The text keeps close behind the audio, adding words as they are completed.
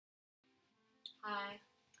Hi,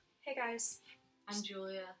 Hey guys. I'm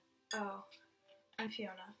Julia. Oh, I'm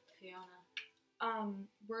Fiona. Fiona.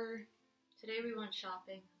 Today we went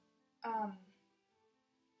shopping.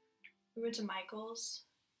 We went to Michael's.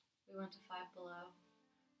 We went to Five Below.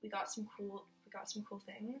 We got some cool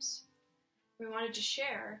things. We wanted to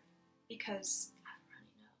share because I have a runny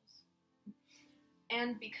nose.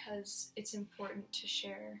 and because it's important to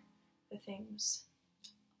share the things.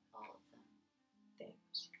 All of them.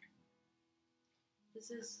 Things.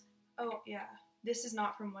 Oh yeah. This is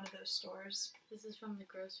not from one of those stores. This is from the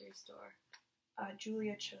grocery store.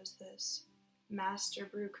 Julia chose this Master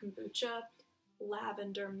Brew Kombucha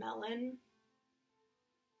Lavender Melon.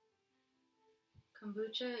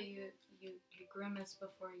 Kombucha, you grimace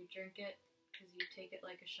before you drink it because you take it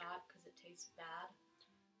like a shot because it tastes bad.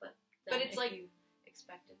 But it's like you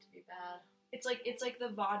expect it to be bad. It's like the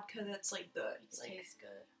vodka that's like good. It tastes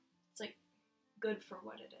good. It's like good for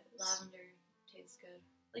what it is. Lavender tastes good.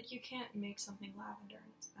 Like you can't make something lavender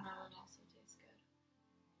and it's bad. Melon also tastes good.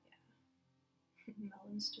 Yeah.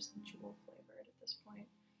 Melon's just jewel flavored at this point.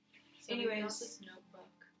 So anyways, we got this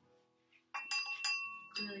notebook.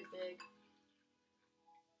 It's really big.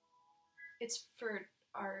 It's for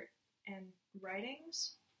art and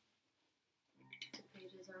writings. The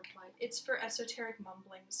pages are white. It's for esoteric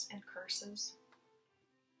mumblings and curses.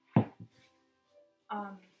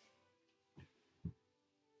 Probably.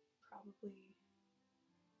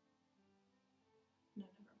 No,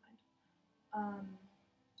 never mind.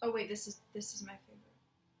 Oh wait, this is my favorite.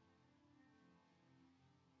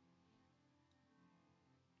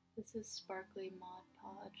 This is sparkly Mod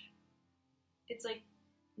Podge. It's like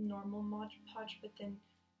normal Mod Podge, but then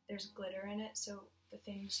there's glitter in it, so the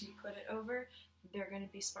things you put it over, they're going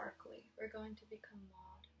to be sparkly. We're going to become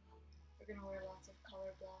Mod. We're going to wear lots of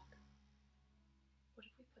color block. What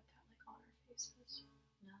if we put that like on our faces?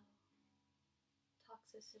 No.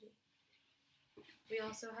 Toxicity. We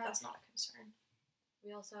also have... That's not a concern.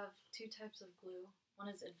 We also have two types of glue. One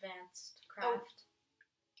is Advanced Craft.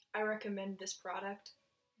 Oh, I recommend this product.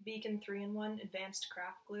 Beacon 3-in-1 Advanced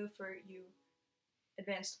Craft Glue for you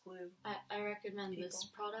advanced glue. I recommend people. This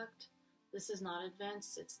product. This is not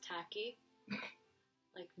advanced, it's tacky.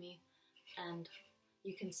 Like me. And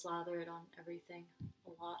you can slather it on everything a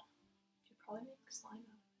lot. You could probably make slime out of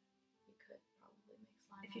it. You could probably make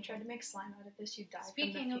slime If you tried to make slime out of this, you'd die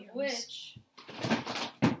Speaking from the of fumes. which,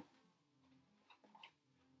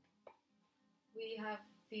 we have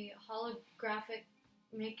the holographic,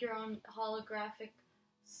 make your own holographic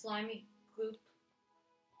slimy gloop.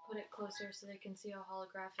 Put it closer so they can see how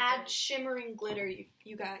holographic it Add is. shimmering glitter,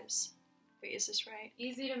 you guys. Wait, is this right?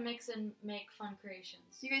 Easy to mix and make fun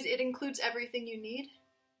creations. You guys, it includes everything you need.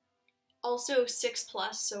 Also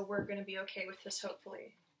 6+, so we're going to be okay with this,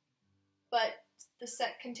 hopefully. But the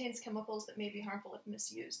set contains chemicals that may be harmful if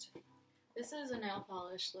misused. This is a nail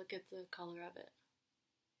polish. Look at the color of it.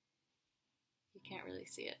 You can't really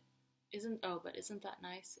see it. Isn't that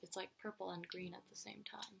nice? It's like purple and green at the same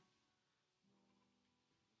time.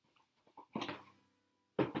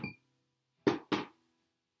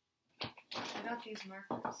 I got these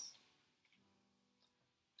markers.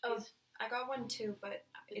 Oh, I got one too, but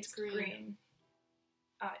it's green. green.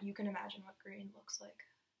 You can imagine what green looks like.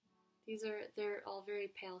 They're all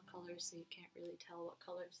very pale colors, so you can't really tell what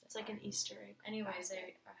colors they are. It's like an Easter egg. Anyway, basket.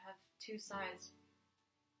 they have two sides,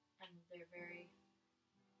 and they're very,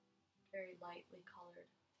 very lightly colored.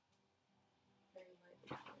 Very lightly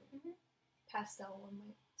colored. Mm-hmm. Pastel, one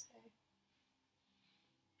might say.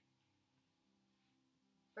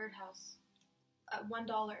 Birdhouse. $1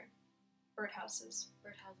 birdhouses.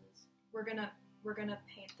 Birdhouses. We're gonna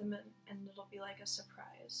paint them and it'll be like a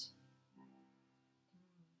surprise.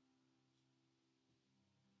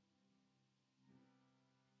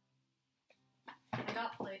 I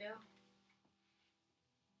got Play-Doh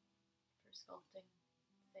for sculpting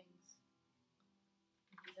things.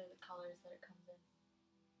 These are the colors that it comes in.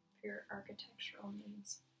 For your architectural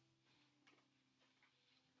needs.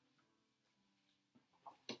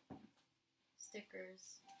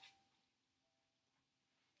 Stickers.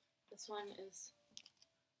 This one is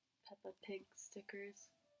Peppa Pig stickers.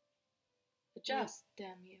 Adjust,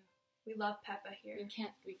 damn you. We love Peppa here.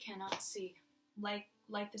 We cannot see. Like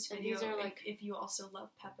this And video these are like if you also love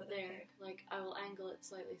Peppa the there. Pig. Like I will angle it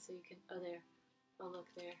slightly so you can. Oh there. Oh look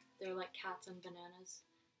there. They're like cats and bananas.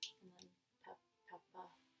 And then Peppa.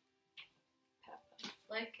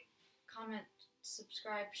 Like, comment,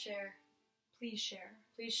 subscribe, share. Please share.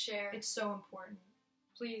 Please share. It's so important.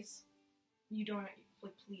 Please. You don't like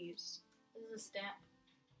please. This is a stamp.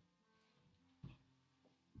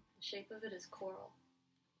 The shape of it is coral.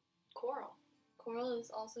 Coral. Coral is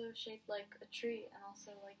also shaped like a tree and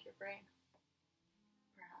also like your brain.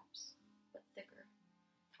 Perhaps. But thicker.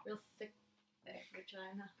 Real thick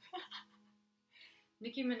vagina.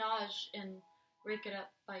 Nicki Minaj in Rake It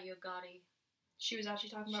Up by Yo Gotti. She was actually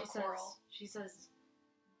talking about coral. She says,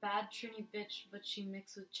 bad Trini bitch, but she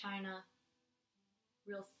mixed with China.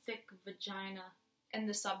 Real thick vagina. And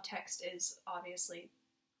the subtext is obviously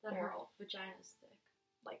that coral. Her vagina's thick.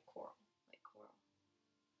 Like coral. Like coral.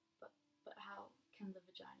 But how can the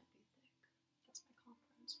vagina be thick? That's my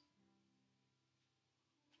conference.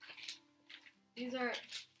 These are,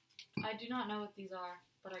 I do not know what these are,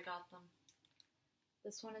 but I got them.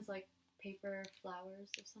 This one is like paper flowers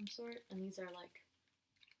of some sort, and these are like,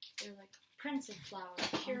 they're like prints of flowers.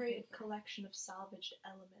 Curated collection of salvaged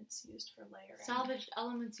elements used for layering. Salvaged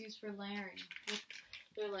elements used for layering.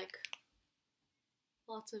 They're like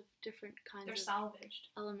lots of different kinds of salvaged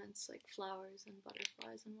elements, like flowers and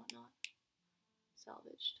butterflies and whatnot.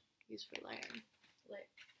 Salvaged, used for layering. Layering.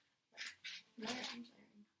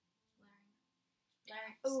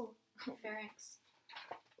 Oh, pharynx.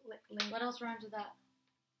 What else rhymes with that?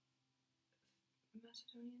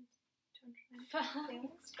 Macedonian.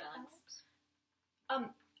 Phalanx.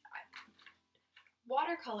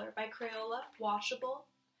 Watercolor by Crayola, washable.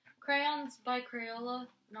 Crayons by Crayola,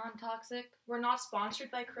 non-toxic. We're not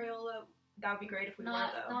sponsored by Crayola. That would be great if we were,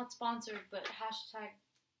 though. Not sponsored, but hashtag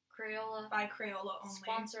Crayola. By Crayola only.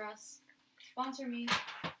 Sponsor us. Sponsor me.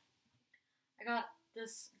 I got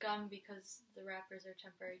this gum because the wrappers are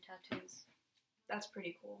temporary tattoos. That's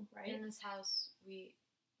pretty cool, right? In this house, we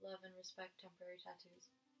love and respect temporary tattoos.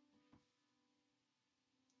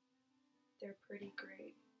 They're pretty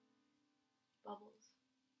great. Bubbles.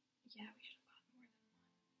 Yeah, we should have gotten more than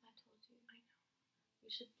one. I told you. I know. We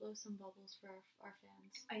should blow some bubbles for our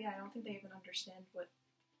fans. Yeah, I don't think they even understand what.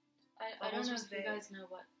 I don't know if you guys know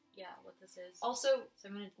what this is. Also, so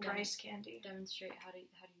I'm gonna rice candy. Demonstrate how to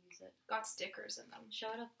use it. Got stickers in them. Show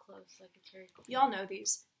it up close, like it's very cool. Y'all know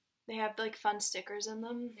these. They have like fun stickers in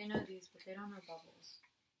them. They know these, but they don't know bubbles.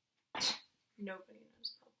 Nobody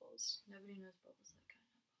knows bubbles. Nobody knows bubbles like I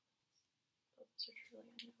know bubbles. Bubbles are truly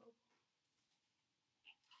unknowable.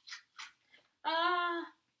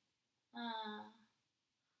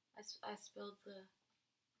 I spilled the,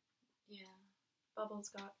 Bubbles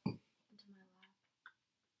got into my lap.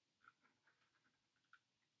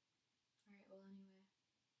 Alright, well anyway,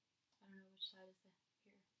 I don't know which side is here.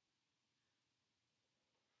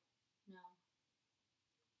 No.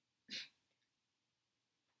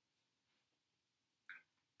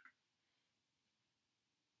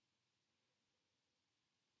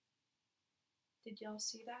 Did y'all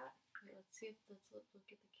see that? Wait, let's look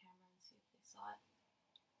at the camera and see if they saw it.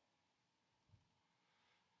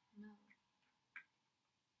 No.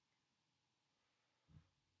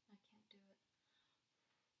 I can't do it.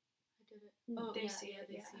 I did it. Oh, They yeah, see it,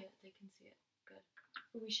 they yeah. see it. They can see it. Good.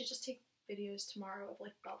 We should just take videos tomorrow of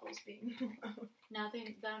like bubbles being blown. Now they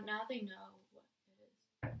know what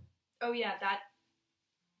it is. Oh yeah, that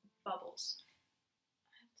bubbles.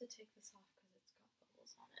 I have to take this off because it's got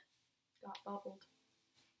bubbles on it. Got bubbled.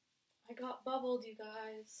 I got bubbled, you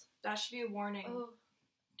guys. That should be a warning. Oh,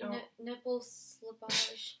 Don't nipple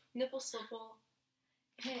slippage. nipple slipple.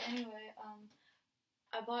 Hey, anyway,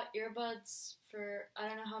 I bought earbuds for, I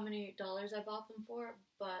don't know how many dollars I bought them for,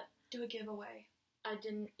 but Do a giveaway. I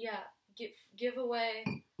didn't, give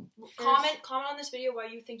away. Comment on this video why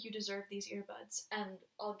you think you deserve these earbuds. And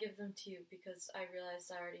I'll give them to you because I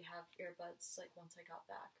realized I already have earbuds, like, once I got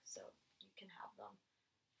back, so you can have them.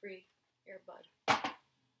 Free earbud.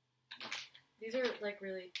 These are, like,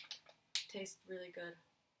 taste really good.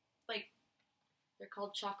 Like, they're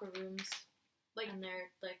called Chocorooms. And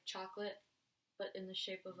they're, like, chocolate, but in the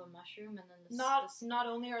shape of a mushroom, and then Not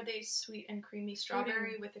only are they sweet and creamy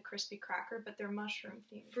strawberry with a crispy cracker, but they're mushroom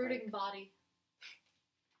themed. Fruiting body.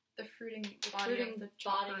 The fruiting The body fruiting of the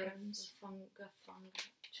body chocorooms. of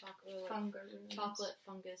chocolate. Fungaroons. Chocolate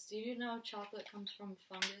fungus. Do you know chocolate comes from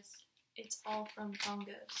fungus? It's all from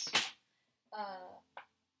fungus.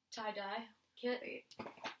 Tie-dye kit.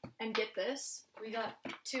 And get this. We got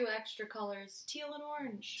 2 extra colors. Teal and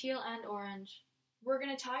orange. Teal and orange. We're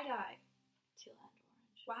gonna tie-dye. Teal and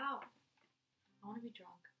orange. Wow. I want to be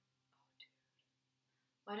drunk. Oh, dude.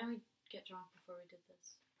 Why didn't we get drunk before we did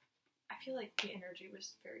this? I feel like the energy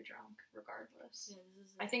was very drunk, regardless. Yeah,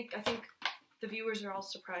 this is. I think the viewers are all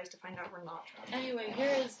surprised to find out we're not drunk. Anyway,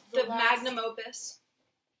 here is the magnum opus.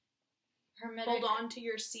 Hermetic. Hold on to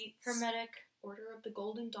your seats. Hermetic. Order of the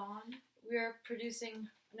Golden Dawn. We are producing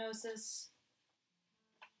Gnosis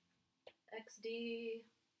XD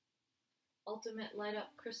Ultimate Light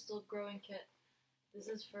Up Crystal Growing Kit. This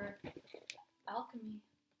is for alchemy.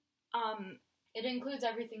 It It includes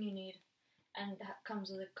everything you need, and comes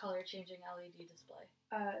with a color-changing LED display.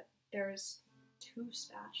 there's 2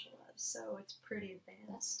 spatulas, so it's pretty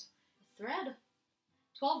advanced. A thread.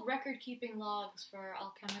 12 record-keeping logs for our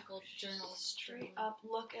alchemical journal. Straight up,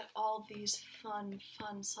 look at all these fun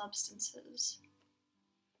substances.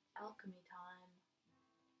 Alchemy time.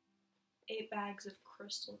 8 bags of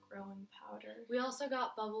crystal growing powder. We also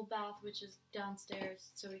got bubble bath, which is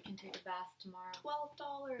downstairs, so we can take a bath tomorrow.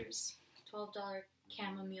 $12. $12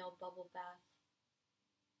 chamomile bubble bath.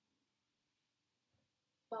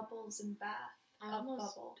 Bubbles and bath. I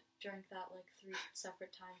almost bubble. drank that like 3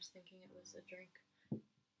 separate times thinking it was a drink.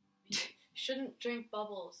 You shouldn't drink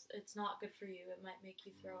bubbles. It's not good for you. It might make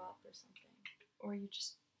you throw up or something. Or you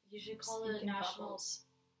just You should call speak the in national bubbles.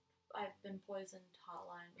 I've been poisoned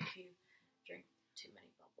hotline if you drink too many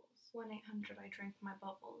bubbles. 1-800 I drank my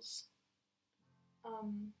bubbles.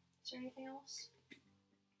 Is there anything else?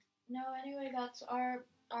 No, anyway, that's our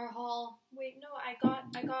haul. Wait, no, I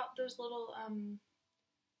got those little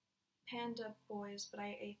panda boys, but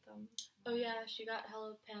I ate them. Oh yeah, she got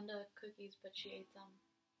Hello Panda cookies, but she ate them.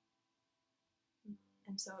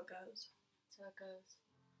 And so it goes. So it goes.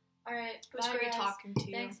 Alright, It was bye, great guys. talking to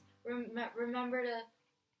you. Thanks. Remember to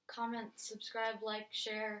comment, subscribe, like,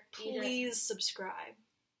 share, eat it. Please subscribe.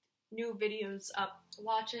 New videos up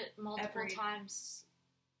Watch it multiple Every- times.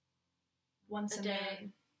 once A a day.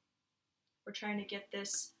 minute. We're trying to get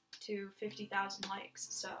this to 50,000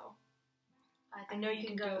 likes, so I know you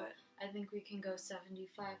can do it. I think we can go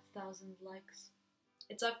 75,000 likes.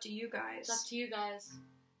 It's up to you guys. It's up to you guys.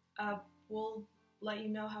 We'll let you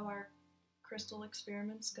know how our crystal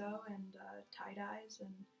experiments go and tie-dyes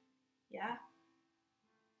and yeah.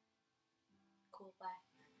 Cool, bye.